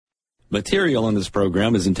Material in this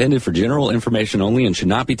program is intended for general information only and should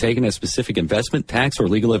not be taken as specific investment, tax, or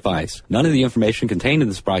legal advice. None of the information contained in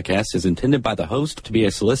this broadcast is intended by the host to be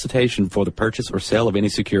a solicitation for the purchase or sale of any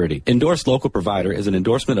security. Endorsed Local Provider is an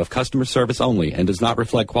endorsement of customer service only and does not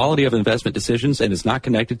reflect quality of investment decisions and is not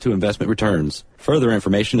connected to investment returns. Further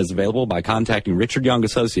information is available by contacting Richard Young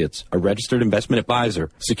Associates, a registered investment advisor.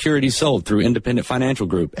 Securities sold through Independent Financial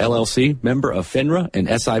Group, LLC, member of FINRA and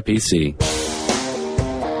SIPC.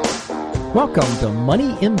 Welcome to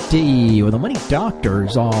Money MD, where the money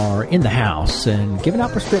doctors are in the house and giving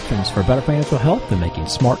out prescriptions for better financial health and making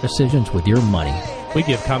smart decisions with your money. We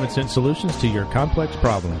give common sense solutions to your complex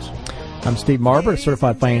problems. I'm Steve Marber, a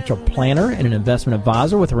certified financial planner and an investment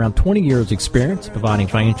advisor with around 20 years' experience providing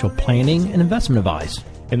financial planning and investment advice.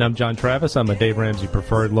 And I'm John Travis. I'm a Dave Ramsey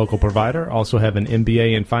preferred local provider. Also have an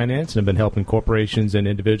MBA in finance and have been helping corporations and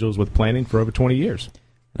individuals with planning for over 20 years.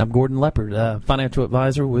 I'm Gordon Leopard, financial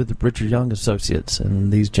advisor with Richard Young Associates,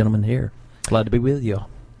 and these gentlemen here. Glad to be with you all.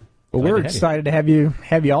 Well, we're excited to have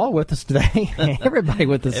you all with us today. Everybody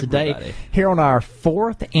with us today here on our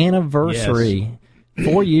 4th anniversary. Yes.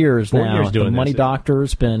 4 years now. The Money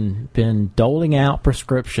Doctor's been doling out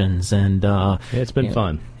prescriptions, and it's been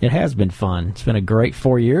fun. It has been fun. It's been a great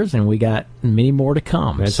 4 years, and we got many more to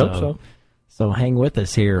come. Let's hope so. So hang with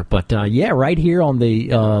us here. But, right here on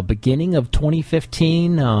the beginning of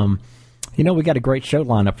 2015, we got a great show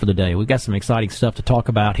lined up for the day. We got some exciting stuff to talk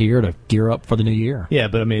about here to gear up for the new year. Yeah,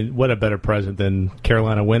 but, what a better present than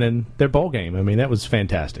Carolina winning their bowl game. That was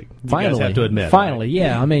fantastic. Finally. You guys have to admit. Finally, right?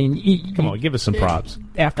 Yeah. Come on, give us some props.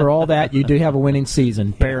 After all that, you do have a winning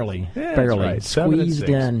season, barely. Yeah, barely. Right. Squeezed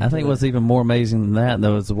in. I think what's even more amazing than that,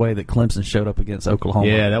 though, is the way that Clemson showed up against Oklahoma.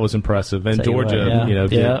 Yeah, that was impressive. And Georgia,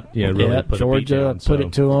 really put Georgia put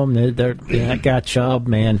it to them. That guy Chubb,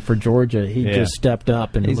 man, for Georgia, he just stepped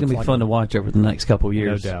up. And he's going to be fun to watch over the next couple of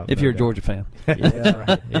years, no doubt, if you're a Georgia fan. Yeah,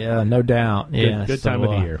 right. Yeah, no doubt. Yeah, good time of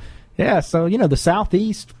the year. Yeah, so, the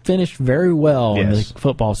Southeast finished very well in the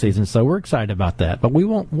football season, so we're excited about that. But we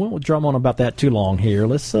won't drum on about that too long here.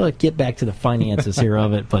 Let's get back to the finances here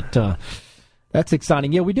of it, but that's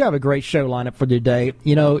exciting. Yeah, we do have a great show lineup for today.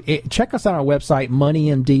 Check us out on our website,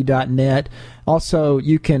 moneymd.net. Also,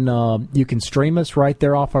 you can stream us right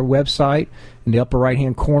there off our website in the upper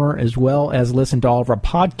right-hand corner, as well as listen to all of our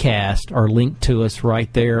podcasts are linked to us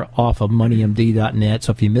right there off of moneymd.net.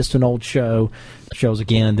 So if you missed an old shows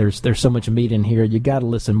again, there's so much meat in here, you got to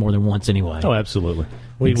listen more than once anyway. Oh, absolutely.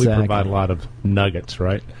 We provide a lot of nuggets,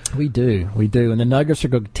 right? We do. And the nuggets are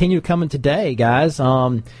going to continue coming today, guys.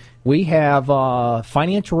 We have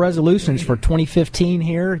financial resolutions for 2015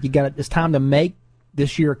 here. It's time to make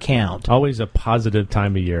this year count. Always a positive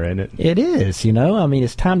time of year, isn't it? It is,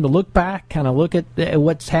 it's time to look back, kind of look at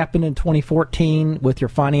what's happened in 2014 with your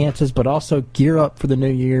finances, but also gear up for the new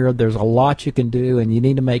year. There's a lot you can do, and you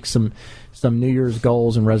need to make some New Year's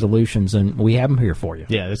goals and resolutions, and we have them here for you.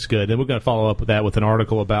 Yeah, that's good. And we're going to follow up with that with an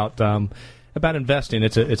article about investing.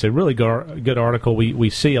 It's a really good article. We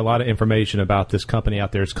see a lot of information about this company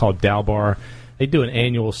out there. It's called Dalbar. They do an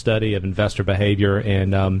annual study of investor behavior,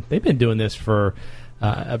 and they've been doing this for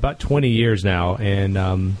about 20 years now.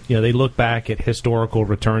 And they look back at historical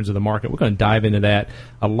returns of the market. We're going to dive into that.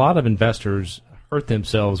 A lot of investors hurt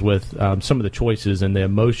themselves with some of the choices and the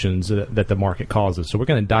emotions that the market causes. So we're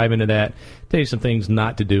going to dive into that, tell you some things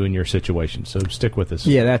not to do in your situation. So stick with us.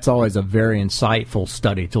 Yeah, that's always a very insightful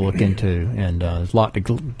study to look into, and there's a lot to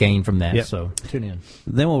gain from that. Yep. So tune in.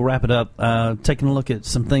 Then we'll wrap it up taking a look at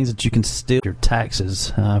some things that you can steal your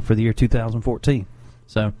taxes for the year 2014.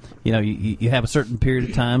 So, you have a certain period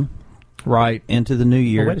of time right into the new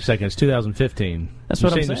year. Well, wait a second. It's 2015. That's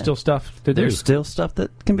what I'm saying. There's still stuff to do. There's still stuff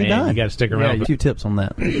that can be done. You got to stick around. Yeah, a few tips on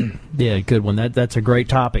that. Yeah, good one. That's a great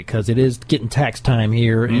topic because it is getting tax time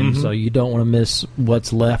here, and so you don't want to miss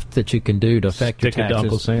what's left that you can do to affect your taxes. Stick it to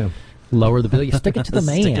Uncle Sam. Lower the bill. You stick it to the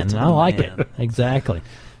man. I like it. Exactly.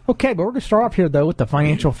 Okay, but we're going to start off here, though, with the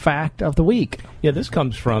financial fact of the week. Yeah, this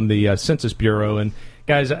comes from the Census Bureau, and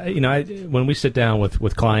guys, when we sit down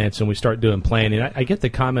with clients and we start doing planning, I get the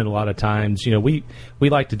comment a lot of times, we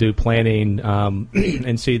like to do planning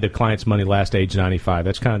and see the client's money last age 95.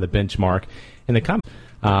 That's kind of the benchmark. And the comment,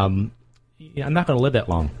 I'm not going to live that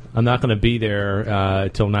long. I'm not going to be there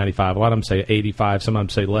till 95. A lot of them say 85. Some of them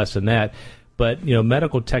say less than that. But,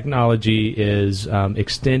 medical technology is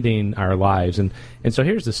extending our lives. And so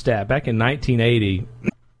here's the stat. Back in 1980,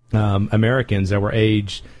 Americans that were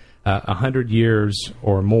aged 100 years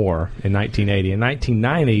or more in 1980. In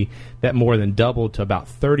 1990, that more than doubled to about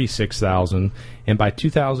 36,000. And by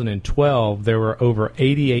 2012, there were over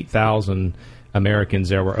 88,000 Americans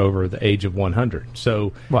there were over the age of 100.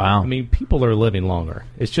 So, wow. I mean, people are living longer.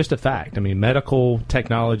 It's just a fact. I mean, medical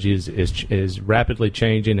technology is rapidly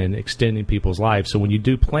changing and extending people's lives. So when you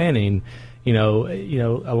do planning, you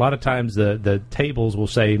know, a lot of times the tables will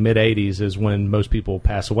say mid-80s is when most people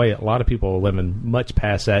pass away. A lot of people are living much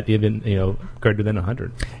past that, even, greater than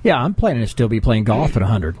 100. Yeah, I'm planning to still be playing golf at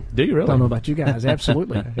 100. Do you really? Don't know about you guys.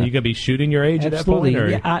 Absolutely. Are you going to be shooting your age Absolutely. at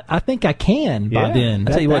that point? Or? Yeah, I think I can by then.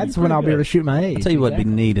 That's when I'll be able to shoot my age. I'll tell you what would be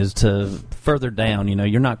neat is to further down,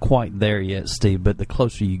 you're not quite there yet, Steve, but the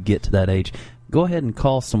closer you get to that age, go ahead and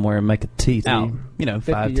call somewhere and make a tee out.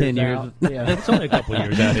 5, 10 years. Yeah. It's only a couple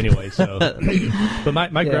years out anyway. So, but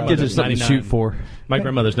my grandmother's 99. Shoot for. My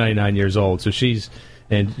grandmother's 99 years old, so she's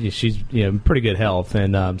in pretty good health,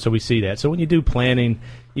 and so we see that. So when you do planning,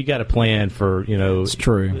 you got to plan for it's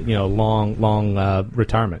true. Long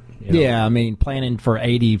retirement. Yeah, I mean, planning for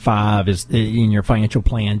 85 is in your financial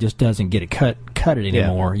plan just doesn't get it cut it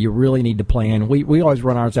anymore. Yeah. You really need to plan. We always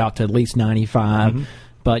run ours out to at least 95. Mm-hmm.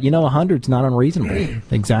 But 100's not unreasonable.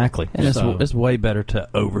 Exactly. And it's way better to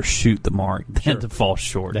overshoot the mark than to fall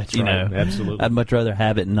short. That's right. Absolutely. I'd much rather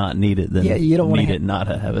have it and not need it than need it not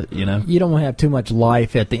have it. You don't want to have too much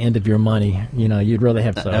life at the end of your money. You'd rather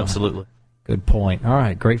have some. Absolutely. Good point. All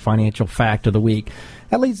right, great financial fact of the week.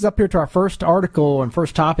 That leads us up here to our first article and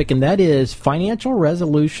first topic, and that is financial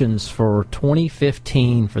resolutions for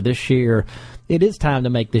 2015 for this year. It is time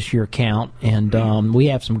to make this year count, and we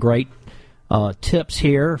have some great tips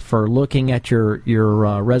here for looking at your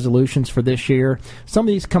resolutions for this year. Some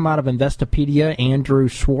of these come out of Investopedia. Andrew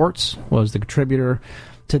Schwartz was the contributor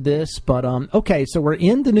to this. But, okay, so we're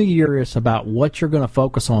in the new year about what you're going to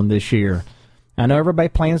focus on this year. I know everybody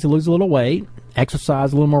plans to lose a little weight,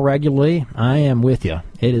 exercise a little more regularly. I am with you.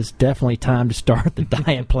 It is definitely time to start the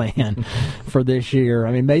diet plan for this year.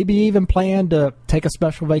 I mean, maybe even plan to take a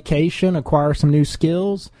special vacation, acquire some new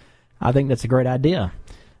skills. I think that's a great idea.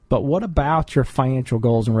 But what about your financial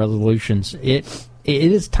goals and resolutions? It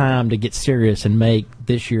is time to get serious and make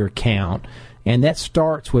this year count. And that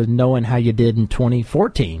starts with knowing how you did in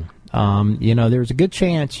 2014. There's a good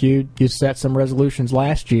chance you set some resolutions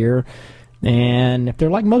last year, and if they're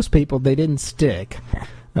like most people, they didn't stick.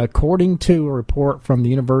 According to a report from the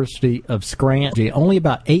University of Scranton, only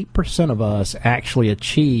about 8% of us actually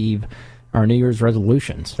achieve our New Year's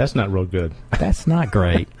resolutions. That's not real good. That's not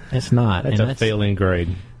great. It's not. That's a failing grade.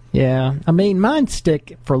 Yeah, I mean, mine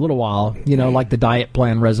stick for a little while, like the diet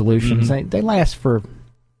plan resolutions. Mm-hmm. They last for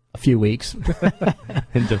a few weeks.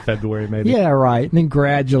 Into February, maybe? Yeah, right. And then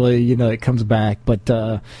gradually, it comes back. But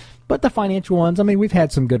the financial ones, I mean, we've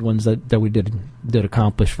had some good ones that we did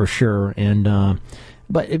accomplish for sure. And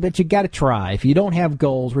but you got to try. If you don't have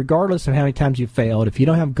goals, regardless of how many times you failed, if you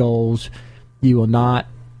don't have goals, you will not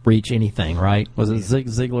reach anything, right? Was it Zig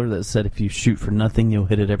Ziglar that said if you shoot for nothing, you'll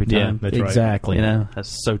hit it every time? Yeah, that's exactly. Right.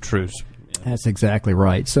 That's so true. That's exactly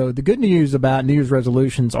right. So the good news about New Year's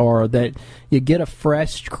resolutions are that you get a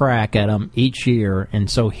fresh crack at them each year. And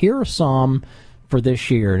so here are some for this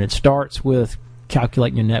year, and it starts with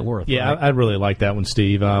calculating your net worth. Yeah, right? I really like that one,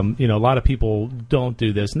 Steve. A lot of people don't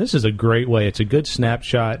do this, and this is a great way. It's a good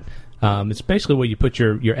snapshot. It's basically where you put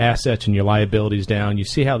your assets and your liabilities down. You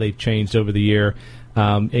see how they've changed over the year.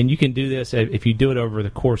 And you can do this if you do it over the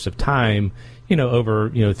course of time, over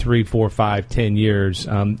 3, 4, 5, 10 years.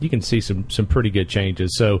 You can see some pretty good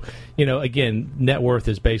changes. So, again, net worth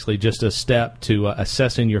is basically just a step to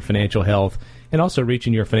assessing your financial health and also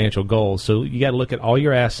reaching your financial goals. So you got to look at all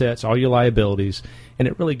your assets, all your liabilities, and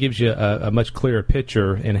it really gives you a much clearer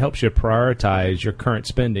picture and helps you prioritize your current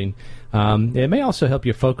spending. It may also help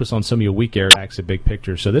you focus on some of your weak areas of big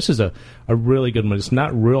picture. So this is a really good one. It's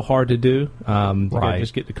not real hard to do. Right.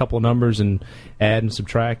 Just get a couple of numbers and add and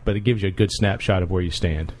subtract, but it gives you a good snapshot of where you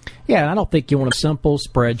stand. Yeah, I don't think you want a simple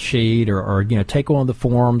spreadsheet or take one of the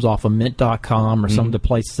forms off of Mint.com or some of the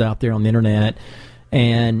places out there on the internet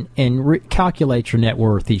and calculate your net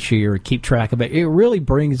worth each year and keep track of it. It really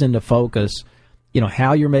brings into focus,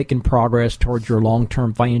 how you're making progress towards your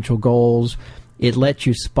long-term financial goals. It lets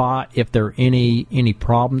you spot if there are any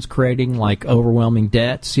problems creating, like overwhelming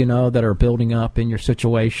debts, that are building up in your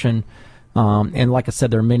situation. And like I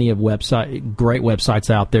said, there are many great websites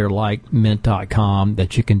out there like Mint.com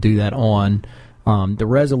that you can do that on. The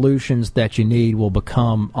resolutions that you need will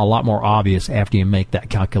become a lot more obvious after you make that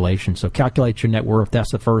calculation. So calculate your net worth.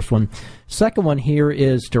 That's the first one. Second one here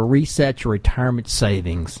is to reset your retirement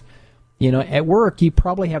savings. At work, you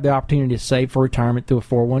probably have the opportunity to save for retirement through a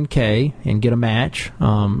 401k and get a match,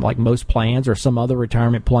 like most plans or some other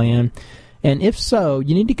retirement plan. And if so,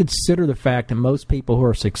 you need to consider the fact that most people who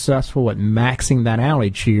are successful at maxing that out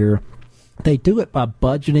each year they do it by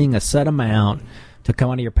budgeting a set amount to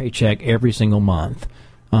come out of your paycheck every single month.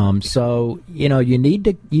 So you need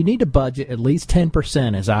to budget at least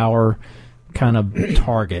 10% as our kind of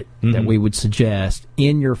target that we would suggest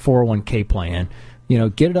in your 401k plan.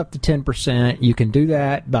 Get it up to 10%. You can do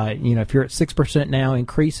that by, if you're at 6% now,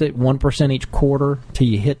 increase it 1% each quarter till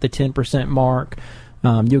you hit the 10% mark.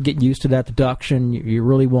 You'll get used to that deduction. You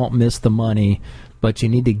really won't miss the money, but you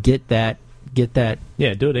need to get that. Do it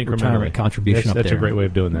incrementally. Retirement contribution that's there. a great way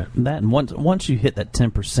of doing that. And once you hit that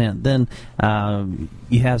 10%, then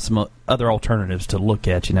you have some other alternatives to look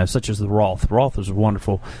at, such as the Roth. Roth is a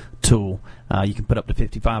wonderful tool. You can put up to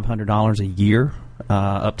 $5,500 a year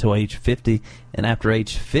up to age 50, and after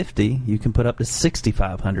age 50, you can put up to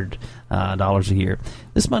 $6,500 a year.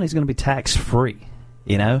 This money is going to be tax-free.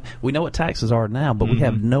 We know what taxes are now, but we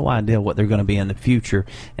have no idea what they're going to be in the future.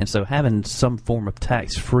 And so having some form of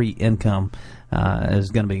tax-free income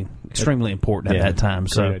is going to be extremely important at that time.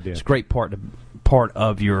 So it's a great part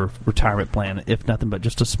of your retirement plan, if nothing but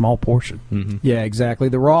just a small portion. Mm-hmm. Yeah, exactly.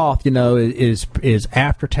 The Roth, is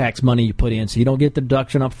after-tax money you put in, so you don't get the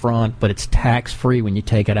deduction up front, but it's tax-free when you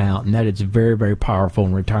take it out, and that is very, very powerful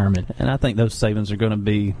in retirement. And I think those savings are going to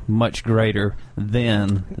be much greater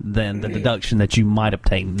than the deduction that you might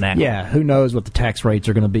obtain now. Yeah, who knows what the tax rates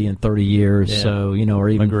are going to be in 30 years, so or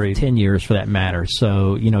even 10 years for that matter.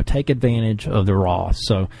 So, take advantage of the Roth.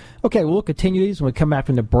 So, okay, we'll continue these when we come back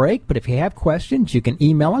from the break, but if you have questions, you can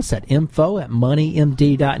email us at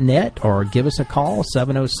info@moneymd.net or give us a call,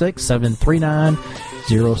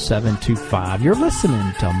 706-739-0725. You're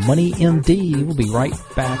listening to Money MD. We'll be right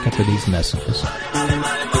back after these messages.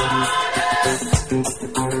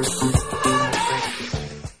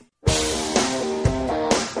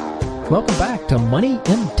 Welcome back to Money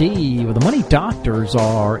MD, where the money doctors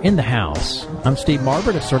are in the house. I'm Steve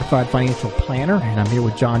Marbert, a certified financial planner, and I'm here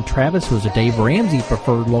with John Travis, who is a Dave Ramsey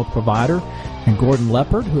preferred local provider, and Gordon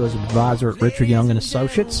Leopard, who is an advisor at Richard Young &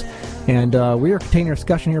 Associates. And we are continuing our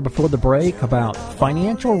discussion here before the break about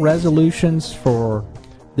financial resolutions for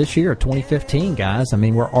this year, 2015, guys. I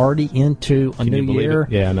mean, we're already into a new year.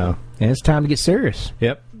 Yeah, I know. And it's time to get serious.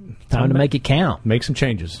 Yep. Time to make it count. Make some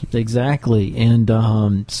changes. Exactly. And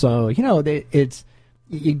so, it's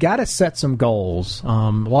you got to set some goals.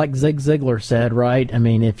 Like Zig Ziglar said, right? I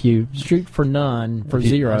mean, if you shoot for none, for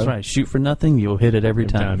zero. That's right. Shoot for nothing, you'll hit it every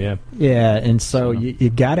time. Yeah. Yeah, and so you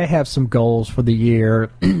got to have some goals for the year,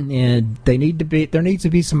 and there needs to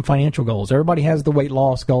be some financial goals. Everybody has the weight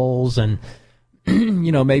loss goals and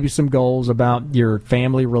maybe some goals about your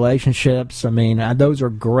family relationships. I mean, those are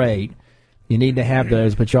great. You need to have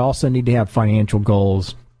those, but you also need to have financial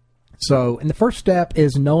goals. So, and the first step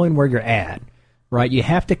is knowing where you're at, right? You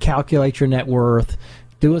have to calculate your net worth,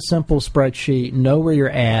 do a simple spreadsheet, know where you're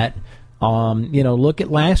at, look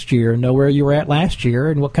at last year, know where you were at last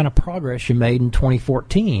year and what kind of progress you made in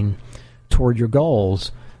 2014 toward your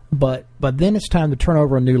goals. But then it's time to turn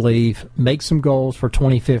over a new leaf, make some goals for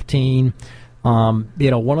 2015.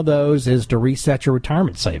 One of those is to reset your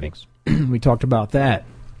retirement savings. We talked about that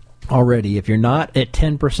already. If you're not at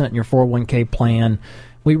 10% in your 401k plan,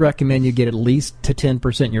 we recommend you get at least to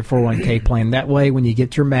 10% in your 401k plan. That way, when you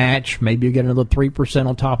get your match, maybe you get another 3%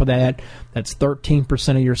 on top of that. That's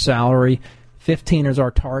 13% of your salary. 15 is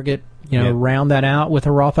our target. Round that out with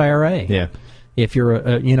a Roth IRA. Yeah. If you're,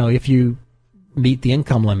 if you meet the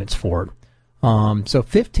income limits for it. So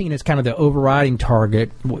 15 is kind of the overriding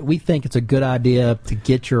target. We think it's a good idea to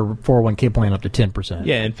get your 401k plan up to 10%.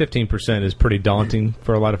 Yeah, and 15% is pretty daunting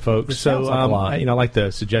for a lot of folks. So, like a lot. I like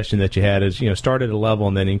the suggestion that you had is, start at a level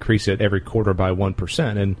and then increase it every quarter by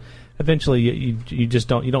 1%, and eventually you just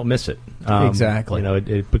don't miss it. Exactly.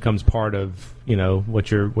 It becomes part of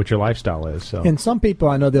what your lifestyle is. So. And some people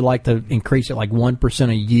I know they like to increase it like 1%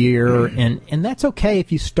 a year, and that's okay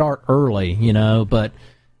if you start early, but.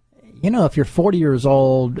 If you're 40 years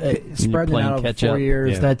old, spreading it out over 4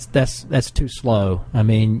 years, that's too slow. I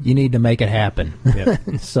mean, you need to make it happen.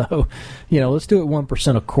 Yep. So, let's do it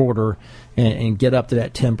 1% a quarter and get up to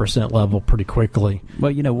that 10% level pretty quickly.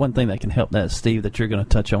 Well, one thing that can help that, Steve, that you're going to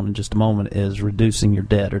touch on in just a moment is reducing your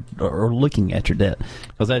debt or looking at your debt.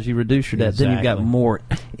 Because as you reduce your debt, then you've got more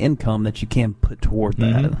income that you can put toward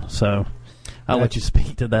that. So I'll let you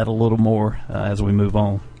speak to that a little more as we move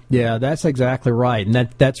on. Yeah, that's exactly right. And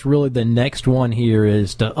that's really the next one here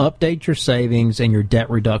is to update your savings and your debt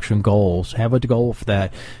reduction goals. Have a goal for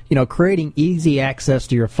that. Creating easy access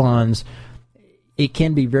to your funds, it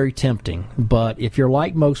can be very tempting. But if you're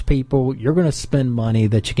like most people, you're going to spend money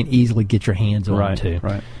that you can easily get your hands on to.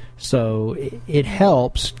 Right. So it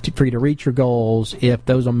helps for you to reach your goals if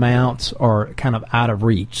those amounts are kind of out of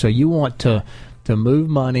reach. So you want to move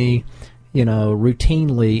money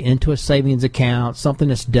routinely into a savings account, something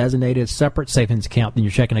that's designated a separate savings account than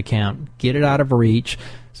your checking account. Get it out of reach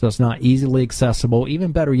so it's not easily accessible.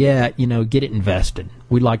 Even better yet, get it invested.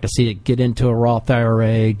 We'd like to see it get into a Roth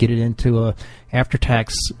IRA, get it into a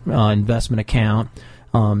after-tax investment account,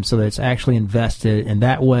 so that it's actually invested, and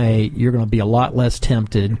that way you're going to be a lot less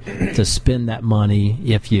tempted to spend that money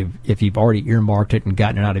if you've already earmarked it and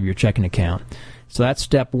gotten it out of your checking account. So that's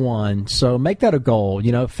step one. So make that a goal.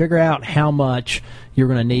 Figure out how much you're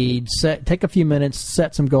going to need. Take a few minutes,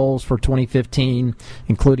 set some goals for 2015,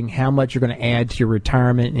 including how much you're going to add to your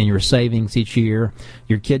retirement and your savings each year,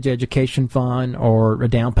 your kids' education fund, or a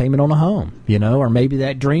down payment on a home, or maybe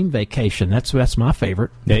that dream vacation. That's my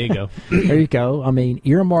favorite. There you go. There you go.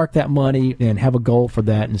 Earmark that money and have a goal for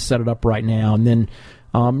that and set it up right now. And then,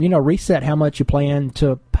 reset how much you plan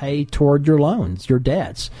to pay toward your loans, your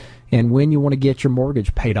debts, and when you want to get your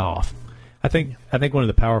mortgage paid off. I think one of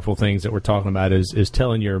the powerful things that we're talking about is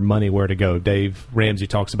telling your money where to go. Dave Ramsey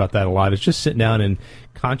talks about that a lot. It's just sitting down and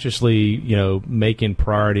consciously, making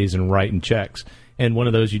priorities and writing checks. And one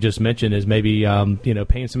of those you just mentioned is maybe,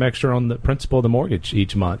 paying some extra on the principal of the mortgage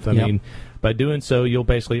each month. I mean, by doing so, you'll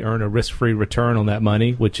basically earn a risk-free return on that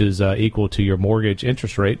money, which is equal to your mortgage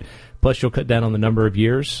interest rate. Plus, you'll cut down on the number of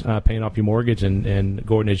years paying off your mortgage. And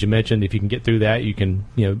Gordon, as you mentioned, if you can get through that, you can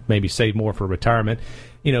maybe save more for retirement.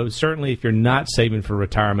 Certainly if you're not saving for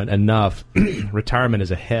retirement enough, retirement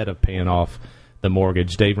is ahead of paying off the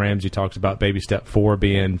mortgage. Dave Ramsey talks about baby step 4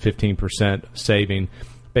 being 15% saving.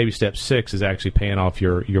 Baby step 6 is actually paying off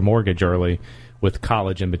your mortgage early with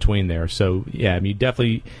college in between there. So, yeah,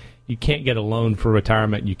 you can't get a loan for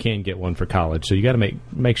retirement. You can get one for college. So you got to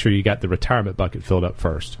make sure you got the retirement bucket filled up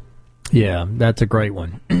first. Yeah, that's a great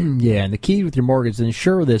one. Yeah, and the key with your mortgage is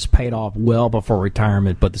ensure that it's paid off well before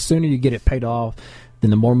retirement. But the sooner you get it paid off, then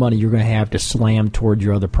the more money you're going to have to slam toward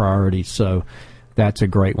your other priorities. So that's a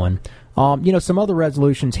great one. Some other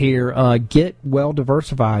resolutions here. Get well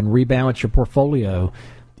diversified and rebalance your portfolio.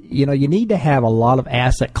 You need to have a lot of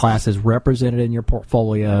asset classes represented in your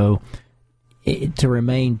portfolio to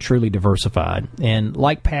remain truly diversified. And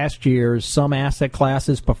like past years, some asset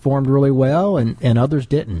classes performed really well and others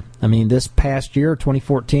didn't. This past year,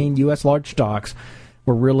 2014, U.S. large stocks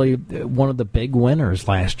were really one of the big winners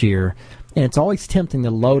last year. And it's always tempting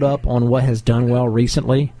to load up on what has done well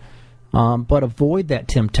recently, but avoid that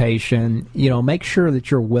temptation. Make sure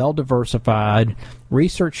that you're well diversified.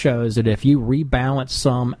 Research shows that if you rebalance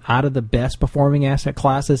some out of the best performing asset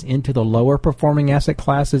classes into the lower performing asset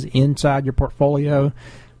classes inside your portfolio,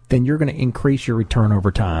 then you're going to increase your return over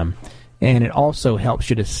time. And it also helps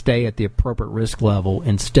you to stay at the appropriate risk level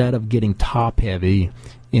instead of getting top heavy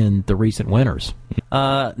in the recent winners.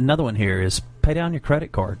 Another one here is pay down your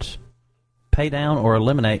credit cards. Pay down or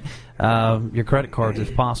eliminate your credit cards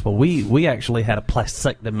if possible. We actually had a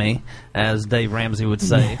plastectomy, as Dave Ramsey would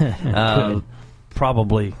say,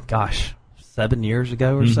 probably, 7 years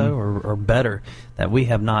ago or so, or better, that we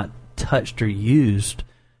have not touched or used,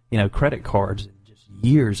 credit cards in just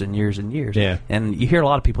years and years and years. Yeah. And you hear a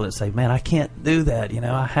lot of people that say, man, I can't do that.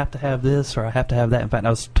 I have to have this or I have to have that. In fact, I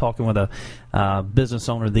was talking with a business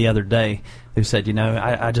owner the other day who said,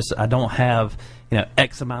 I don't have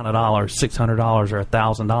X amount of dollars, $600 or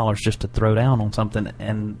 $1,000 just to throw down on something.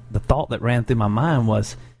 And the thought that ran through my mind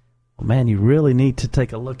was, well, man, you really need to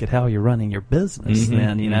take a look at how you're running your business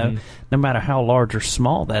then, no matter how large or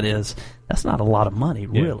small that is. That's not a lot of money,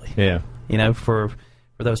 really. Yeah. For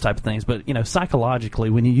those type of things. But, psychologically,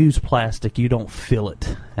 when you use plastic, you don't feel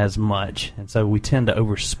it as much. And so we tend to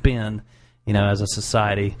overspend, as a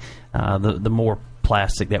society, the more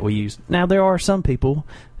plastic that we use. Now, there are some people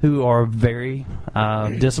who are very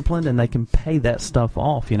disciplined and they can pay that stuff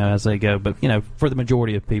off, as they go. But, for the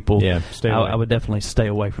majority of people, I would definitely stay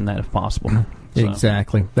away from that if possible. So.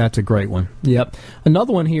 Exactly. That's a great one. Yep.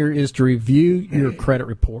 Another one here is to review your credit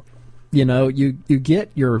report. You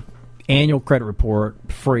get your annual credit report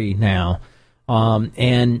free now.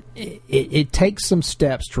 And it takes some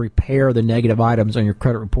steps to repair the negative items on your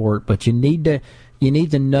credit report, but you need to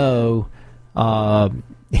know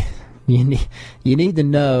you need to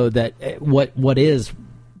know that what is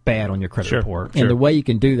bad on your credit report. And the way you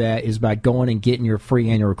can do that is by going and getting your free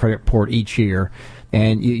annual credit report each year.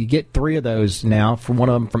 And you get 3 of those now, from one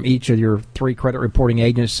of them from each of your 3 credit reporting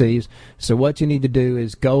agencies. So what you need to do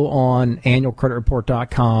is go on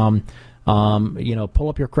annualcreditreport.com, pull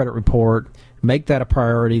up your credit report, make that a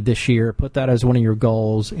priority this year, put that as one of your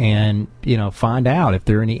goals, and find out if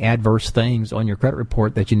there are any adverse things on your credit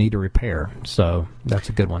report that you need to repair. So that's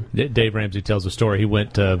a good one. Dave Ramsey tells a story. He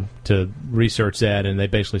went to research that, and they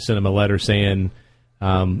basically sent him a letter saying,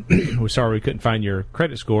 we're sorry we couldn't find your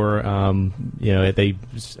credit score. They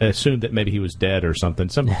assumed that maybe he was dead or something.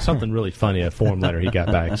 Something really funny, a form letter he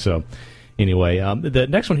got back. So anyway, the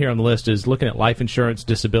next one here on the list is looking at life insurance,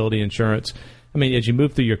 disability insurance. I mean, as you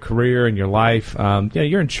move through your career and your life,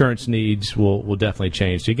 your insurance needs will definitely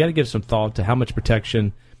change. So you got to give some thought to how much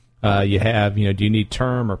protection you have. Do you need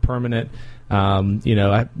term or permanent?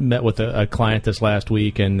 I met with a client this last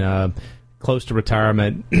week and close to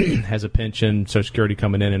retirement, has a pension, Social Security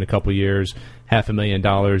coming in a couple of years,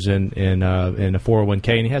 $500,000 in a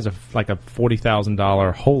 401k, and he has a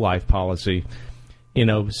 $40,000 whole life policy.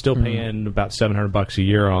 Still paying about $700 a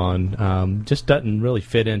year on. Just doesn't really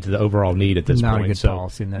fit into the overall need at this point. Not a good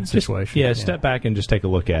policy in that situation. Step back and just take a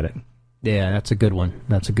look at it. Yeah, that's a good one.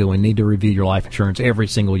 You need to review your life insurance every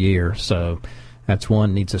single year. So that's one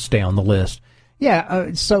that needs to stay on the list.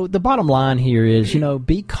 Yeah, so the bottom line here is,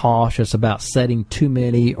 be cautious about setting too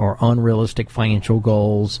many or unrealistic financial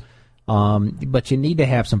goals, but you need to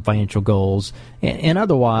have some financial goals. And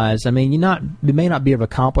otherwise, I mean, you may not be able to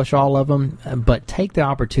accomplish all of them, but take the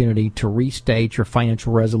opportunity to restate your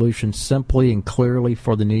financial resolution simply and clearly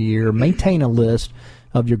for the new year. Maintain a list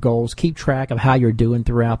of your goals. Keep track of how you're doing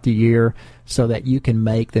throughout the year so that you can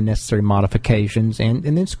make the necessary modifications and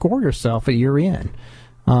then score yourself at year end.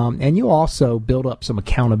 And you also build up some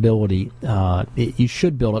accountability. You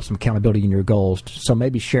should build up some accountability in your goals. So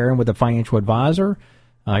maybe sharing with a financial advisor,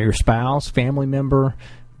 your spouse, family member,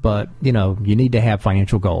 but, you need to have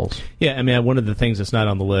financial goals. Yeah, I mean, one of the things that's not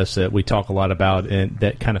on the list that we talk a lot about and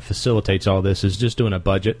that kind of facilitates all this is just doing a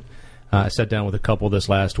budget. I sat down with a couple this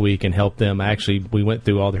last week and helped them. Actually, we went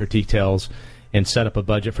through all their details and set up a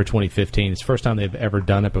budget for 2015. It's the first time they've ever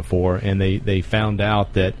done it before, and they found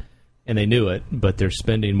out that, and they knew it, but they're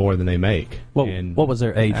spending more than they make. What was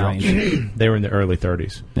their age range? They were in the early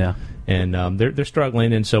 30s. Yeah. And they're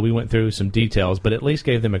struggling, and so we went through some details, but at least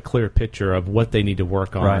gave them a clear picture of what they need to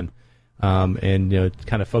work on, and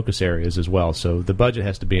kind of focus areas as well. So the budget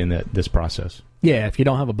has to be in this process. Yeah, if you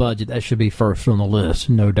don't have a budget, that should be first on the list,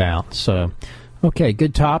 no doubt. So, okay,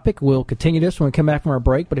 good topic. We'll continue this when we come back from our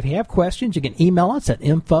break. But if you have questions, you can email us at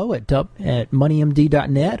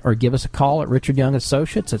info@moneymd.net or give us a call at Richard Young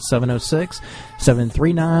Associates at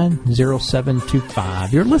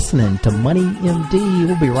 706-739-0725. You're listening to Money MD.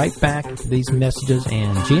 We'll be right back to these messages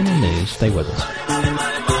and GMO News. Stay with us.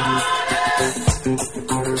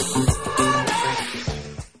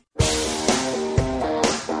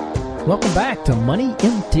 Welcome back to Money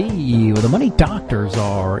MD, where the money doctors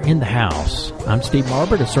are in the house. I'm Steve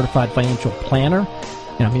Marbert, a certified financial planner,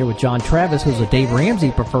 and I'm here with John Travis, who's a Dave Ramsey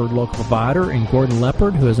preferred local provider, and Gordon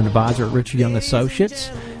Leopard, who is an advisor at Richard Young Associates.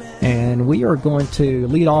 And we are going to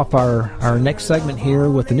lead off our next segment here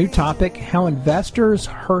with the new topic, how investors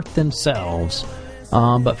hurt themselves.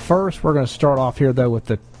 But first, we're going to start off here, though, with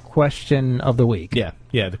the question of the week. Yeah,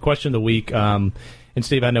 the question of the week. And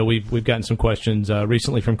Steve, I know we've gotten some questions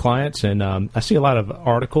recently from clients, and I see a lot of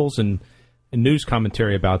articles and news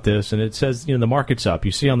commentary about this, and it says the market's up.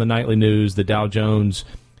 You see on the nightly news the Dow Jones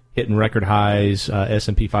hitting record highs,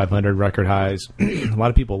 S&P 500 record highs. A lot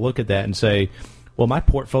of people look at that and say, well, my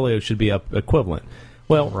portfolio should be up equivalent.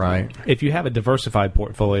 Well, right. If you have a diversified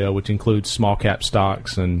portfolio, which includes small cap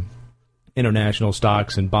stocks and international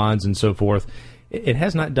stocks and bonds and so forth, it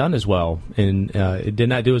has not done as well, and it did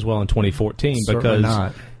not do as well in 2014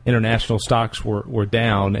 because international stocks were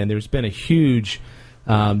down, and there's been a huge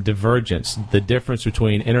divergence, the difference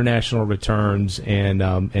between international returns and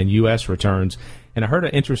U.S. returns. And I heard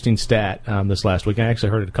an interesting stat this last week. I actually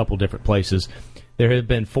heard it a couple different places. There have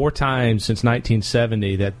been 4 times since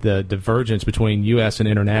 1970 that the divergence between U.S. and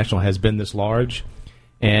international has been this large,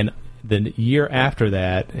 and the year after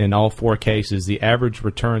that, in all 4 cases, the average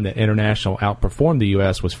return that international outperformed the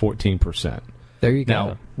U.S. was 14%. There you go.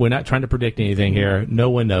 Now, we're not trying to predict anything here. No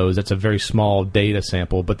one knows. That's a very small data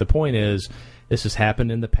sample. But the point is, this has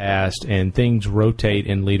happened in the past, and things rotate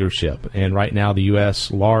in leadership. And right now, the U.S.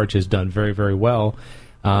 large has done very, very well.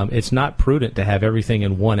 It's not prudent to have everything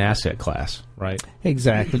in one asset class, right?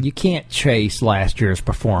 Exactly. You can't chase last year's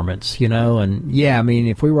performance, And, yeah, I mean,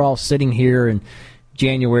 if we were all sitting here and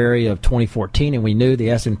January of 2014 and we knew the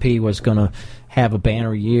S&P was going to have a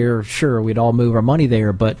banner year, sure, we'd all move our money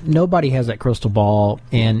there, but nobody has that crystal ball,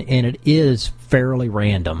 and it is fairly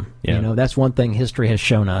random. Yeah. That's one thing history has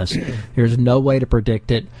shown us. There's no way to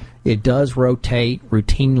predict it. It does rotate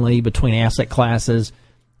routinely between asset classes,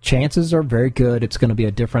 chances are very good it's going to be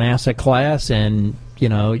a different asset class, and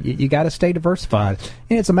you got to stay diversified.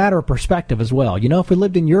 And it's a matter of perspective as well. If we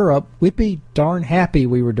lived in Europe, we'd be darn happy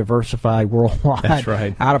we were diversified worldwide. That's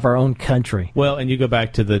right. Out of our own country. Well, and you go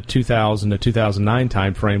back to the 2000 to 2009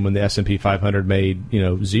 time frame when the S&P 500 made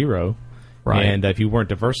zero. Right. And if you weren't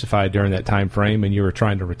diversified during that time frame and you were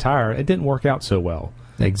trying to retire, it didn't work out so well.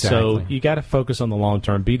 Exactly. So you got to focus on the long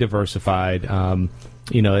term, be diversified.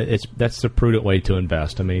 That's the prudent way to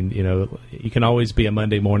invest. I mean, you can always be a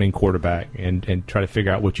Monday morning quarterback and try to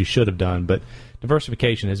figure out what you should have done, but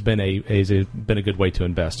diversification has been a good way to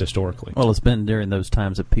invest historically. Well, it's been during those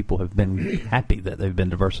times that people have been happy that they've been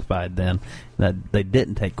diversified. Then that they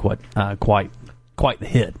didn't take quite the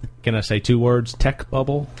hit. Can I say 2 words? Tech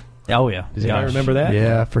bubble. Oh, yeah. Does anybody remember that?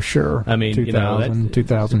 Yeah, for sure. I mean,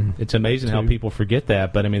 2000. It's amazing how people forget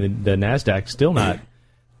that, but I mean, the NASDAQ's still not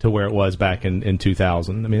to where it was back in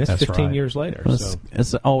 2000. I mean, that's 15 right. years later. Well, so.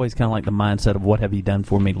 It's always kind of like the mindset of what have you done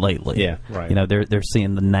for me lately? Yeah, right. They're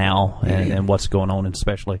seeing the now and what's going on, and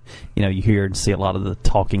especially, you hear and see a lot of the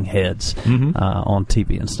talking heads on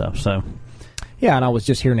TV and stuff. So. Yeah, and I was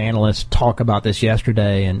just hearing analysts talk about this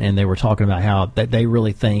yesterday, and they were talking about how that they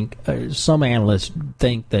really think, some analysts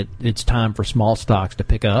think that it's time for small stocks to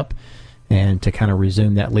pick up and to kind of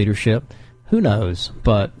resume that leadership. Who knows?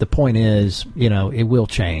 But the point is, it will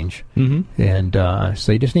change. Mm-hmm. And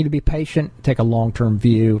so you just need to be patient, take a long-term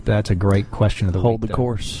view. That's a great question of the Hold week. the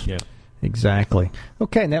course. Yeah. Exactly.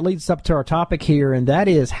 Okay, and that leads up to our topic here, and that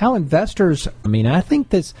is how investors,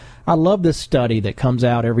 I love this study that comes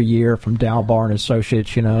out every year from Dalbar and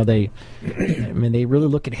Associates. They really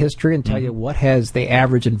look at history and tell you what has the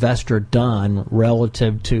average investor done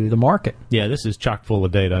relative to the market. Yeah, this is chock full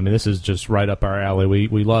of data. I mean, this is just right up our alley.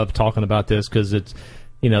 We love talking about this because it's,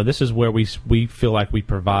 this is where we feel like we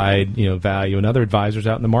provide, value, and other advisors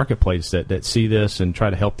out in the marketplace that see this and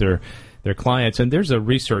try to help their clients. And there's a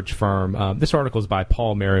research firm. This article is by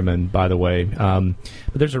Paul Merriman, by the way. But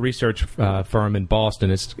there's a research firm in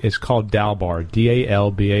Boston. It's called Dalbar,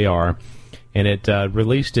 DALBAR, and it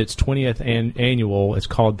released its 20th annual. It's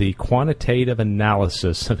called the Quantitative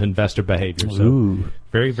Analysis of Investor Behavior. So Ooh.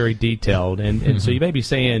 Very, very detailed. And so you may be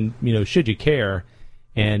saying, should you care?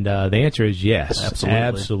 And the answer is yes.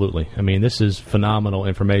 Absolutely. I mean, this is phenomenal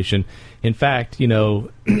information. In fact,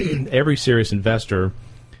 every serious investor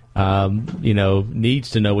needs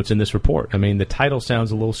to know what's in this report. I mean, the title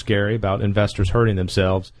sounds a little scary about investors hurting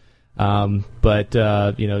themselves, but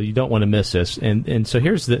you don't want to miss this. And so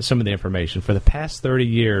here's some of the information. For the past 30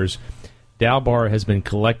 years, Dalbar has been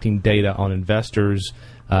collecting data on investors'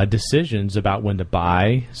 decisions about when to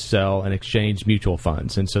buy, sell, and exchange mutual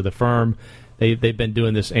funds. And so the firm, they've been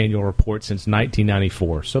doing this annual report since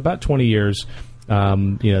 1994, so about 20 years.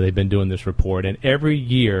 They've been doing this report, and every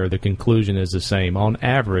year the conclusion is the same. On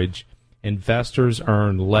average, investors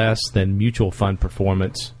earn less than mutual fund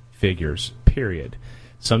performance figures, period.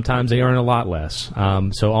 Sometimes they earn a lot less.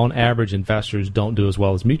 So on average, investors don't do as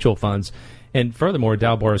well as mutual funds. And furthermore,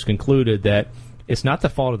 Dalbar has concluded that it's not the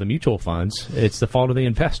fault of the mutual funds, it's the fault of the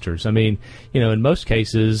investors. I mean, in most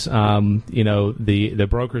cases, the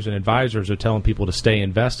brokers and advisors are telling people to stay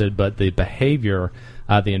invested, but the behavior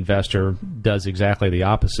the investor does exactly the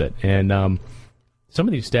opposite. And some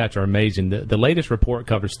of these stats are amazing. The latest report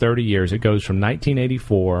covers 30 years. It goes from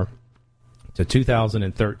 1984 to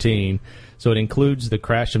 2013. So it includes the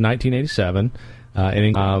crash of 1987,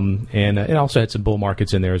 and it also had some bull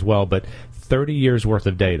markets in there as well. But 30 years worth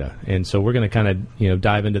of data. And so we're going to kind of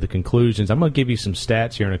dive into the conclusions. I'm going to give you some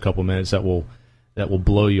stats here in a couple minutes that will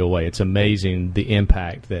blow you away. It's amazing the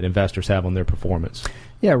impact that investors have on their performance.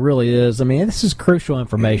 Yeah, it really is. I mean, this is crucial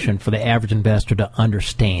information for the average investor to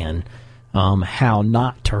understand how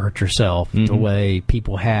not to hurt yourself the way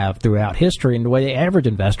people have throughout history and the way the average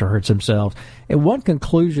investor hurts themselves. And one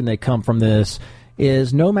conclusion they come from this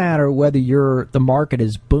is no matter whether the market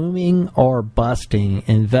is booming or busting,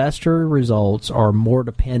 investor results are more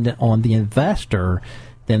dependent on the investor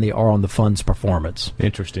than they are on the fund's performance.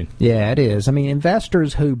 Interesting. Yeah, it is. I mean,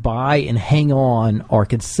 investors who buy and hang on are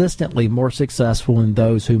consistently more successful than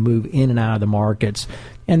those who move in and out of the markets.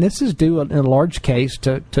 And this is due, in a large case,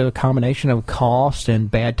 to a combination of cost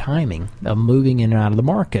and bad timing of moving in and out of the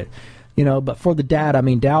market. But for the data, I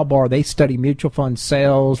mean, Dalbar, they study mutual fund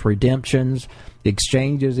sales, redemptions,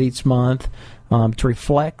 exchanges each month to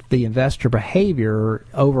reflect the investor behavior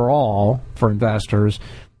overall for investors,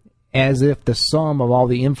 as if the sum of all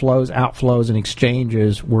the inflows, outflows, and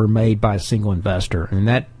exchanges were made by a single investor. And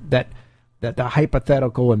that that the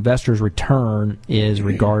hypothetical investor's return is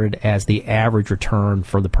regarded as the average return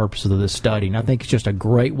for the purposes of this study. And I think it's just a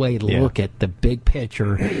great way to look at the big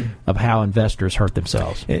picture of how investors hurt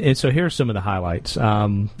themselves. And so here's some of the highlights.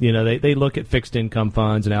 They look at fixed income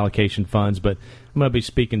funds and allocation funds, but I'm going to be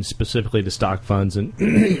speaking specifically to stock funds. And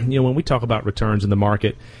when we talk about returns in the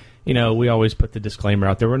market, we always put the disclaimer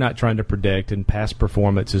out there. We're not trying to predict, and past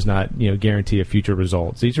performance is not guarantee of future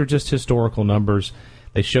results. These are just historical numbers.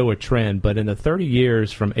 They show a trend, but in the 30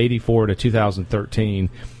 years from 84 to 2013,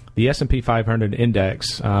 the S&P 500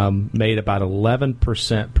 index made about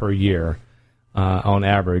 11% per year on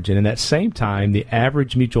average. And in that same time, the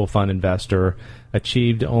average mutual fund investor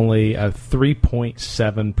achieved only a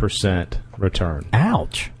 3.7% return.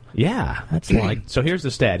 Ouch. Yeah. That's like so here's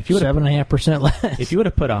the stat. If you 7.5% less. If you would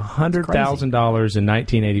have put $100,000 in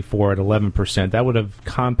 1984 at 11%, that would have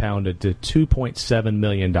compounded to $2.7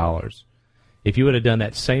 million. If you would have done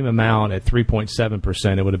that same amount at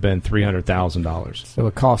 3.7%, it would have been $300,000. So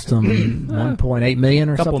it cost them $1.8 million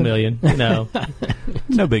or something? $2 million.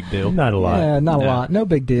 No big deal. Not a lot. Yeah, not a lot. No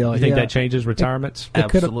big deal. You think that changes retirements?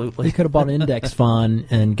 Absolutely. You could have bought an index fund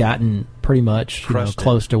and gotten pretty much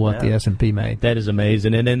close to what the S&P made. That is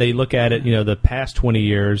amazing. And then they look at it, the past 20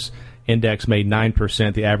 years, index made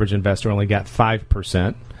 9%. The average investor only got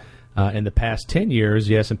 5%. In the past 10 years,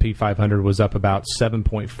 the S&P 500 was up about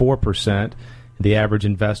 7.4%. The average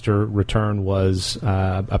investor return was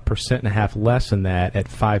 1.5% less than that at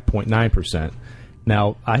 5.9%.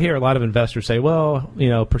 Now, I hear a lot of investors say, well,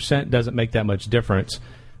 percent doesn't make that much difference.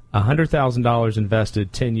 $100,000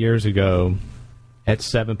 invested 10 years ago at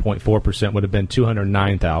 7.4% would have been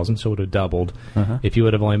 $209,000, so it would have doubled. If you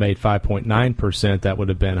would have only made 5.9%, that would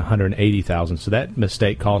have been $180,000. So that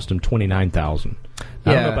mistake cost them $29,000.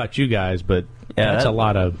 I don't know about you guys, but that's a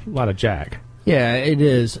lot of jack. Yeah, it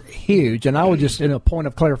is huge. And I would just, in a point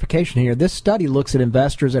of clarification here, this study looks at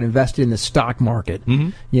investors that invested in the stock market.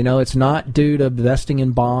 It's not due to investing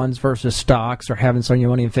in bonds versus stocks or having some of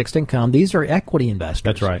your money in fixed income. These are equity investors.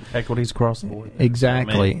 That's right. Equities across the board.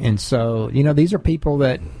 Exactly. And so, these are people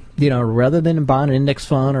that, rather than buying an index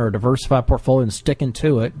fund or a diversified portfolio and sticking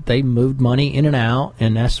to it, they moved money in and out,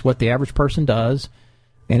 and that's what the average person does.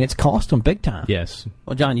 And it's cost them big time. Yes.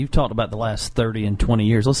 Well, John, you've talked about the last 30 and 20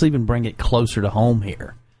 years. Let's even bring it closer to home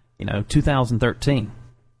here. 2013,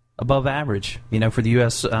 above average, for the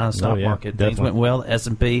U.S. stock market. Definitely. Things went well. The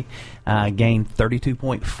S&P gained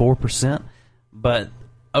 32.4%. But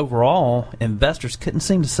overall, investors couldn't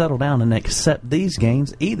seem to settle down and accept these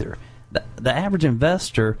gains either. The average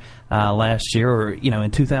investor last year, or,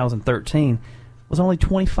 in 2013, was only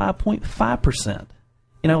 25.5%.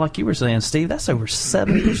 Like you were saying, Steve, that's over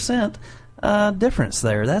 7% difference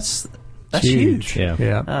there. That's huge.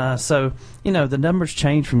 Yeah. So, the numbers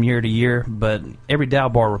change from year to year, but every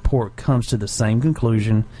Dalbar report comes to the same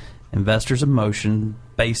conclusion. Investors' emotion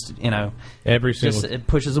based, it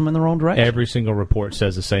pushes them in the wrong direction. Every single report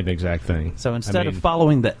says the same exact thing. So instead of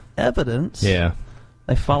following the evidence, they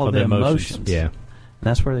follow the emotions. Yeah. And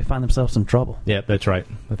that's where they find themselves in trouble. Yeah, that's right.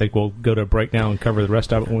 I think we'll go to a break now and cover the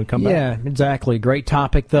rest of it when we come back. Yeah, exactly. Great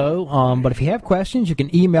topic, though. But if you have questions, you can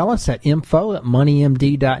email us at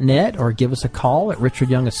info@moneymd.net or give us a call at Richard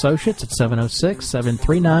Young Associates at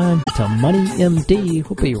 706-739-MONEYMD.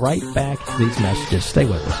 We'll be right back to these messages. Stay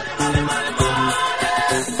with us.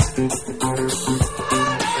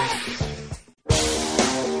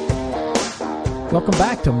 Welcome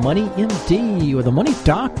back to Money MD, where the money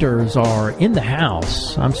doctors are in the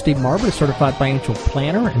house. I'm Steve Marbert, a certified financial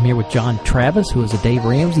planner. I'm here with John Travis, who is a Dave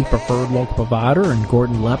Ramsey preferred local provider, and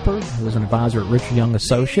Gordon Leppard, who is an advisor at Richard Young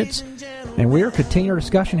Associates. And we are continuing our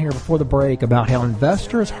discussion here before the break about how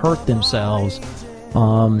investors hurt themselves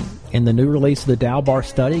in the new release of the Dalbar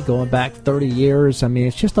study going back 30 years. I mean,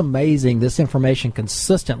 it's just amazing. This information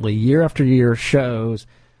consistently, year after year, shows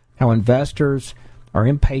how investors are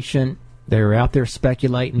impatient. They're out there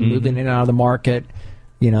speculating, moving in and out of the market,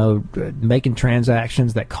 making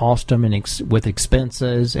transactions that cost them with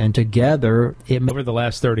expenses, and together over the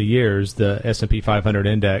last 30 years, the S&P 500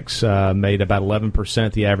 index made about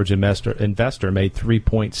 11%. The average investor made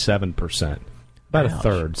 3.7%, about a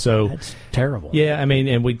third. So that's terrible. Yeah, I mean,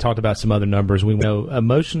 and we talked about some other numbers. We know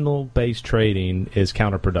emotional-based trading is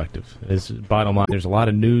counterproductive. Is bottom line. There's a lot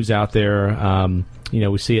of news out there.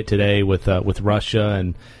 We see it today with Russia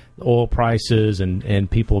and oil prices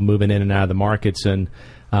and people moving in and out of the markets. And,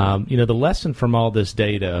 the lesson from all this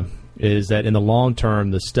data is that in the long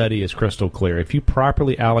term, the study is crystal clear. If you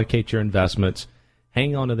properly allocate your investments,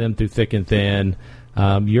 hang on to them through thick and thin,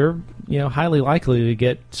 you're highly likely to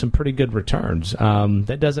get some pretty good returns.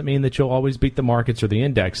 That doesn't mean that you'll always beat the markets or the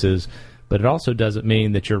indexes, but it also doesn't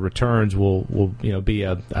mean that your returns will be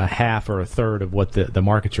a half or a third of what the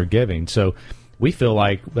markets are giving. So we feel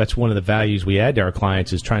like that's one of the values we add to our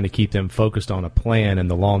clients, is trying to keep them focused on a plan in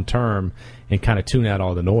the long term and kind of tune out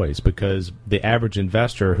all the noise, because the average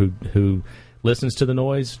investor who listens to the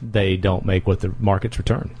noise, they don't make what the markets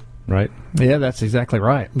return. Right. Yeah, that's exactly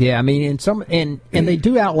right. Yeah, I mean, and they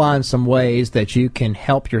do outline some ways that you can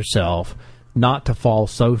help yourself not to fall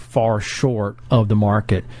so far short of the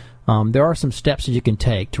market. There are some steps that you can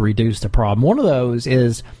take to reduce the problem. One of those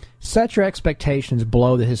is set your expectations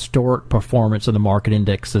below the historic performance of the market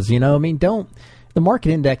indexes. The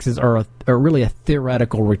market indexes are really a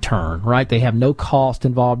theoretical return, right? They have no cost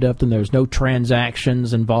involved with them. There's no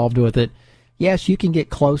transactions involved with it. Yes, you can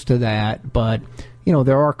get close to that, but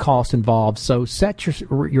there are costs involved, so set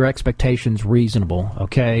your expectations reasonable,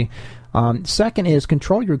 okay? Second is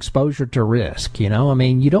control your exposure to risk. You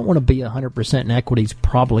don't want to be 100% in equities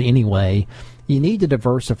probably anyway. You need to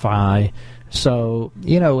diversify, so,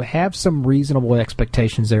 have some reasonable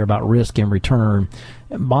expectations there about risk and return.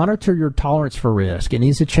 Monitor your tolerance for risk. It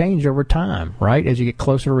needs to change over time, right? As you get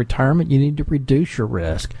closer to retirement, you need to reduce your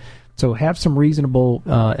risk. So have some reasonable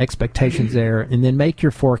expectations there, and then make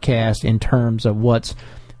your forecast in terms of what's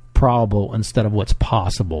probable instead of what's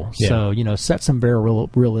possible. Yeah. So, set some very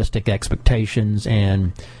realistic expectations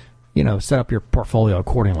and, set up your portfolio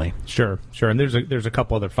accordingly. Sure. And there's a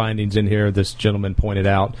couple other findings in here this gentleman pointed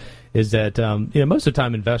out, is that most of the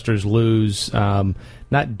time investors lose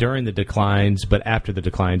not during the declines but after the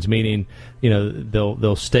declines, meaning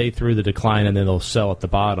they'll stay through the decline and then they'll sell at the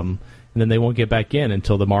bottom. And then they won't get back in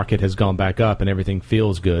until the market has gone back up and everything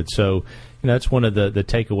feels good. So, that's one of the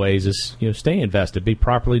takeaways is, stay invested, be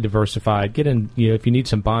properly diversified, get in, if you need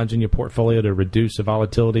some bonds in your portfolio to reduce the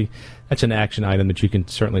volatility, that's an action item that you can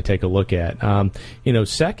certainly take a look at.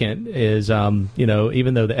 Second is,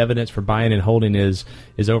 even though the evidence for buying and holding is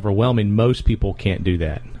overwhelming, most people can't do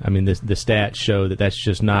that. I mean, the stats show that that's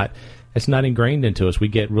just not, it's not ingrained into us. We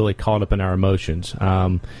get really caught up in our emotions.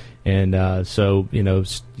 So, you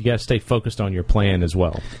got to stay focused on your plan as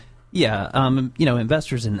well. Yeah,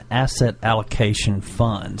 investors in asset allocation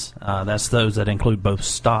funds, that's those that include both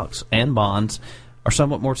stocks and bonds, are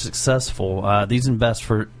somewhat more successful. These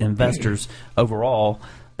investors overall,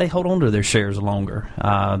 they hold on to their shares longer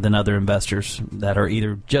than other investors that are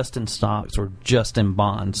either just in stocks or just in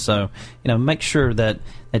bonds. So, make sure that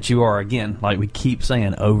you are, again, like we keep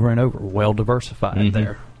saying over and over, well diversified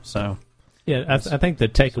there. So. Yeah, I think the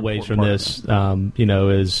takeaways from this,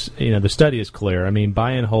 is, the study is clear. I mean,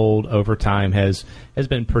 buy and hold over time has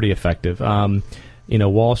been pretty effective.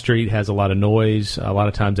 Wall Street has a lot of noise. A lot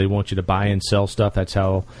of times they want you to buy and sell stuff. That's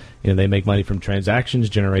how, they make money from transactions,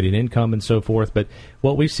 generating income and so forth. But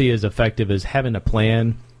what we see as effective is having a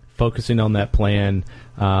plan, focusing on that plan,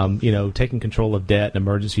 taking control of debt and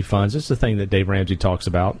emergency funds. This is the thing that Dave Ramsey talks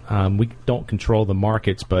about. We don't control the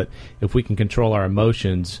markets, but if we can control our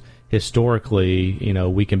emotions, historically,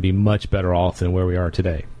 we can be much better off than where we are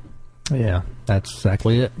today. Yeah, that's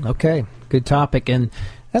exactly it. Okay, good topic. And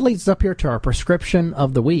that leads us up here to our prescription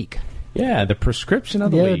of the week. Yeah, the prescription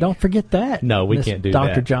of the week. Yeah, don't forget that. No, we can't do Dr.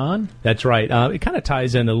 that. Dr. John? That's right. It kind of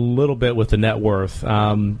ties in a little bit with the net worth.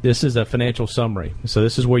 This is a financial summary. So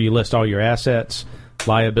this is where you list all your assets,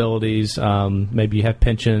 liabilities, maybe you have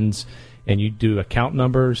pensions, and you do account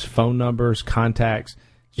numbers, phone numbers, contacts.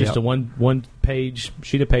 Just a one-page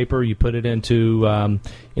sheet of paper. You put it into a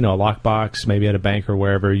lockbox, maybe at a bank or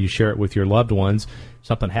wherever. You share it with your loved ones.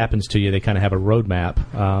 Something happens to you, they kind of have a roadmap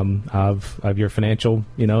of your financial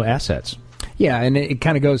assets. Yeah, and it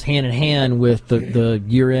kind of goes hand in hand with the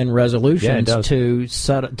year-end resolutions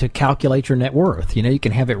to calculate your net worth. You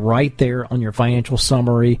can have it right there on your financial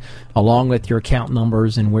summary, along with your account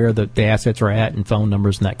numbers and where the assets are at and phone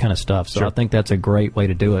numbers and that kind of stuff. So I think that's a great way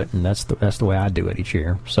to do it, and that's the way I do it each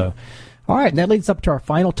year. So, all right, and that leads up to our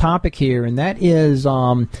final topic here, and that is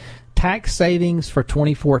tax savings for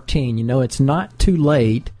 2014. It's not too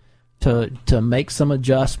late to make some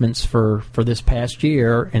adjustments for this past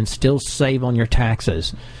year and still save on your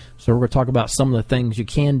taxes. So we're going to talk about some of the things you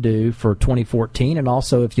can do for 2014, and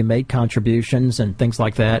also if you made contributions and things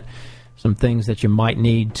like that, some things that you might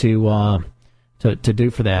need to do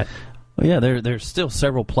for that. Well, yeah, there's still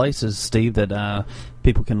several places, Steve, that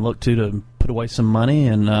people can look to put away some money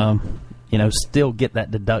and still get that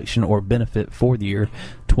deduction or benefit for the year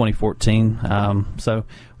 2014. So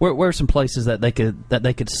where are some places that they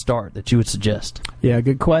could start that you would suggest? Yeah,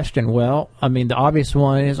 good question. Well, I mean, the obvious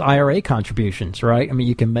one is IRA contributions, right? I mean,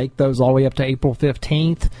 you can make those all the way up to April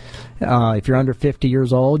 15th. If you're under 50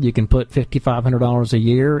 years old, you can put $5,500 a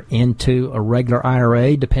year into a regular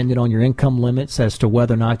IRA, depending on your income limits as to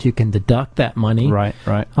whether or not you can deduct that money. Right.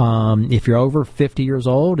 If you're over 50 years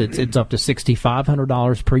old, it's up to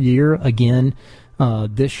 $6,500 per year. Again,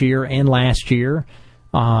 this year and last year.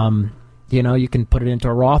 You can put it into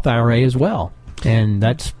a Roth IRA as well, and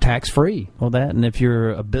that's tax-free. Well, that, and if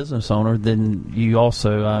you're a business owner, then you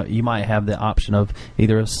also you might have the option of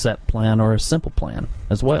either a SEP plan or a simple plan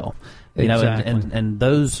as well. Exactly. And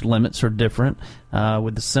those limits are different.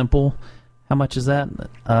 With the simple, how much is that?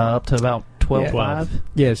 Up to about 12,500?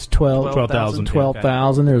 Yes, 12,000.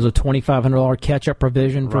 12,000. There's a $2,500 catch-up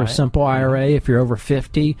provision for a simple IRA if you're over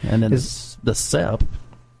 50. And then the SEP.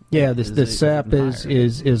 Yeah, the SEP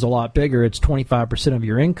is a lot bigger. It's 25% of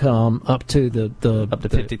your income up to up to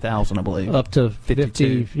 50,000, I believe. Up to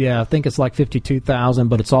 50. Yeah, I think it's like 52,000,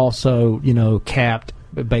 but it's also capped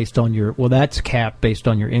based on your. Well, that's capped based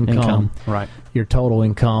on your income. Right. Your total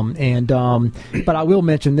income. And but I will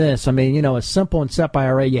mention this. I mean, a simple and SEP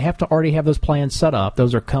IRA, you have to already have those plans set up.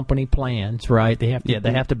 Those are company plans, right? They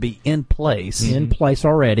have to be in place. In place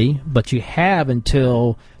already, but you have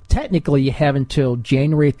until. Technically, you have until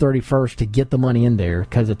January 31st to get the money in there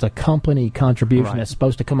because it's a company contribution that's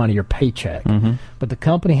supposed to come out of your paycheck. Mm-hmm. But the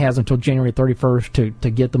company has until January 31st to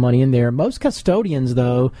get the money in there. Most custodians,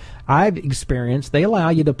 though, I've experienced, they allow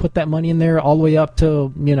you to put that money in there all the way up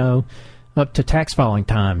to tax filing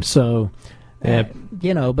time. So, but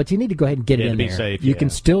you need to go ahead and get it in there. Safe, you can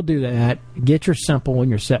still do that. Get your simple and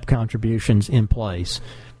your SEP contributions in place.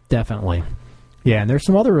 Definitely. Yeah, and there's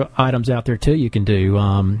some other items out there, too, you can do.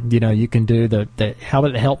 You can do the how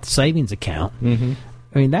about the health savings account? Mm-hmm.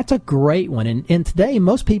 I mean, that's a great one. And today,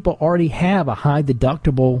 most people already have a high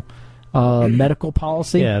deductible medical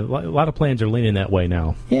policy. Yeah, a lot of plans are leaning that way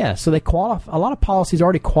now. Yeah, so they qualify. A lot of policies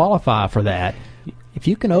already qualify for that. If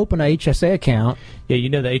you can open a HSA account. Yeah,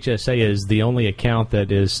 the HSA is the only account that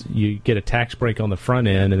is, you get a tax break on the front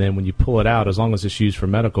end, and then when you pull it out, as long as it's used for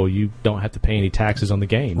medical, you don't have to pay any taxes on the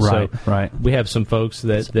gains. Right. We have some folks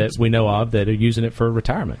that we know of that are using it for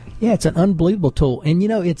retirement. Yeah, it's an unbelievable tool. And,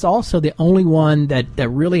 it's also the only one that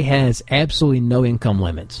really has absolutely no income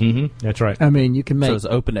limits. Mm-hmm. That's right. I mean, you can make... So it's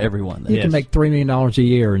open to everyone. You can make $3 million a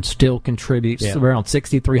year and still contribute around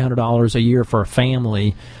 $6,300 a year for a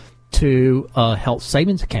family to a health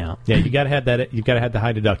savings account. Yeah, you got to have that. You've got to have the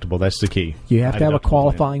high deductible. That's the key. You have to have a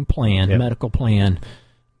qualifying plan, medical plan.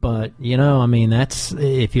 But that's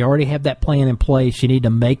if you already have that plan in place, you need to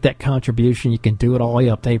make that contribution. You can do it all the way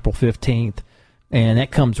up to April 15th, and that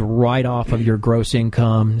comes right off of your gross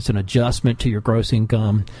income. It's an adjustment to your gross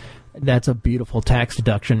income. That's a beautiful tax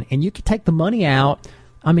deduction, and you can take the money out.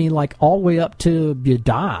 I mean, like all the way up to you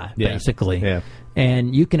die, basically. Yeah.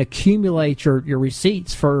 And you can accumulate your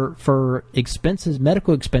receipts for expenses,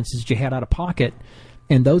 medical expenses you had out of pocket,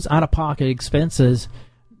 and those out of pocket expenses,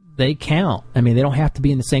 they count. I mean, they don't have to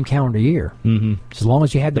be in the same calendar year. Mm-hmm. As long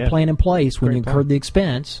as you had the plan in place when you incurred the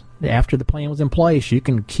expense, after the plan was in place, you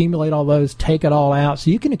can accumulate all those, take it all out.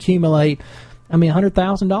 So you can accumulate,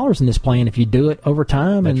 $100,000 in this plan if you do it over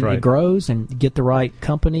time. That's and it grows and get the right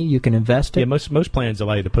company. You can invest it. Yeah, most plans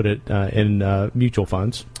allow you to put it in mutual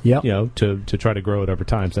funds. Yep. To try to grow it over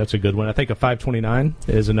time. So that's a good one. I think a 529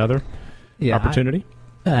 is another opportunity.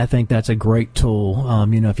 I think that's a great tool.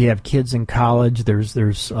 If you have kids in college,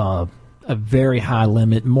 there's a very high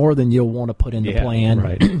limit, more than you'll want to put in the plan.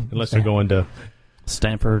 Right. Unless they're going to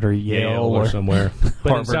Stanford or Yale or somewhere.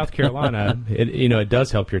 But in South Carolina, it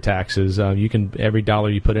does help your taxes. You can, every dollar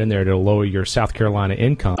you put in there, it'll lower your South Carolina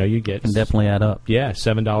income. You get can definitely add up. Yeah,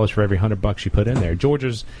 $7 for every $100 you put in there.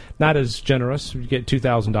 Georgia's not as generous. You get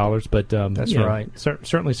 $2,000, but that's right.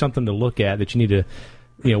 Certainly something to look at that you need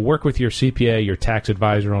to work with your CPA, your tax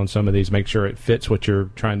advisor on some of these. Make sure it fits what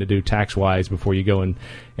you're trying to do tax-wise before you go and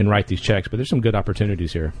write these checks. But there's some good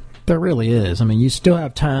opportunities here. There really is. You still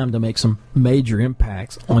have time to make some major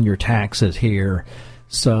impacts on your taxes here.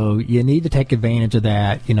 So you need to take advantage of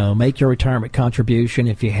that. Make your retirement contribution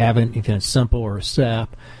if you haven't, if it's simple or a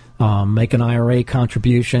SEP. Make an IRA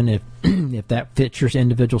contribution if that fits your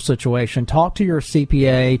individual situation. Talk to your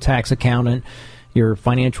CPA, tax accountant, your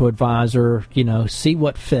financial advisor, see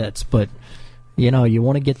what fits. But, you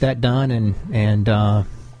want to get that done and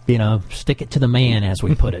stick it to the man, as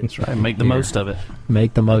we put it. That's right. Make the most of it.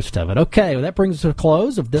 Make the most of it. Okay, well, that brings us to the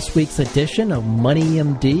close of this week's edition of Money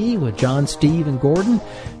MD with John, Steve, and Gordon.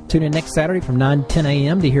 Tune in next Saturday from 9 to 10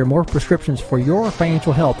 a.m. to hear more prescriptions for your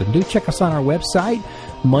financial health. And do check us on our website,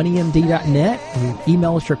 moneymd.net. You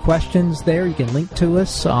email us your questions there. You can link to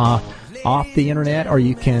us off the internet, or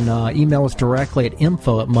you can email us directly at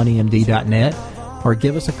info@moneymd.net, or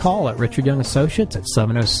give us a call at Richard Young Associates at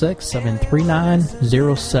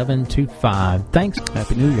 706-739-0725. Thanks.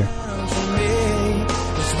 Happy New Year.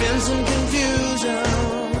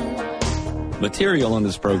 Material on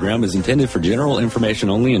this program is intended for general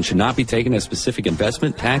information only and should not be taken as specific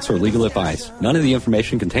investment, tax, or legal advice. None of the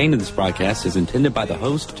information contained in this broadcast is intended by the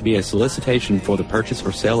host to be a solicitation for the purchase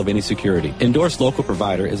or sale of any security. Endorsed local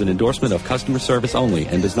provider is an endorsement of customer service only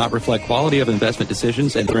and does not reflect quality of investment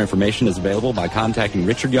decisions, and other information is available by contacting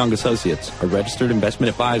Richard Young Associates, a registered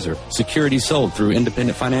investment advisor. Securities sold through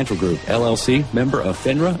Independent Financial Group, LLC, member of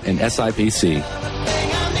FINRA and SIPC.